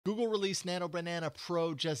Google released Nano Banana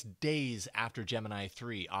Pro just days after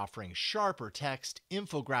Gemini-3, offering sharper text,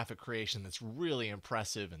 infographic creation that's really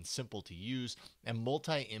impressive and simple to use, and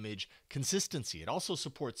multi-image consistency. It also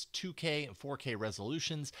supports 2K and 4K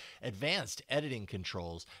resolutions, advanced editing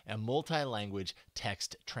controls, and multi-language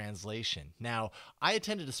text translation. Now, I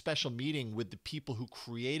attended a special meeting with the people who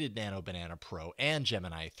created Nano Banana Pro and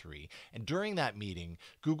Gemini-3, and during that meeting,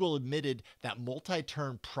 Google admitted that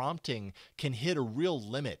multi-turn prompting can hit a real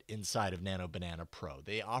limit inside of Nano Banana Pro.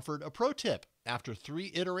 They offered a pro tip. After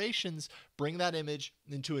 3 iterations, bring that image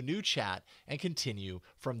into a new chat and continue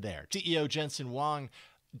from there. CEO Jensen Huang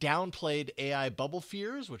downplayed AI bubble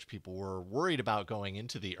fears, which people were worried about going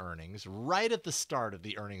into the earnings, right at the start of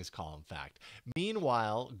the earnings call, in fact.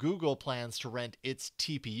 Meanwhile, Google plans to rent its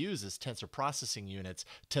TPUs, its tensor processing units,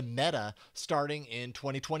 to Meta starting in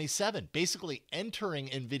 2027, basically entering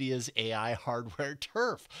NVIDIA's AI hardware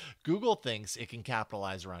turf. Google thinks it can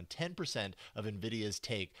capitalize around 10% of NVIDIA's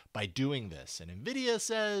take by doing this. And NVIDIA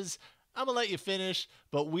says, I'm going to let you finish,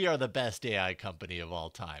 but we are the best AI company of all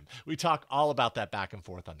time. We talk all about that back and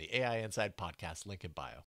forth on the AI Inside podcast, link in bio.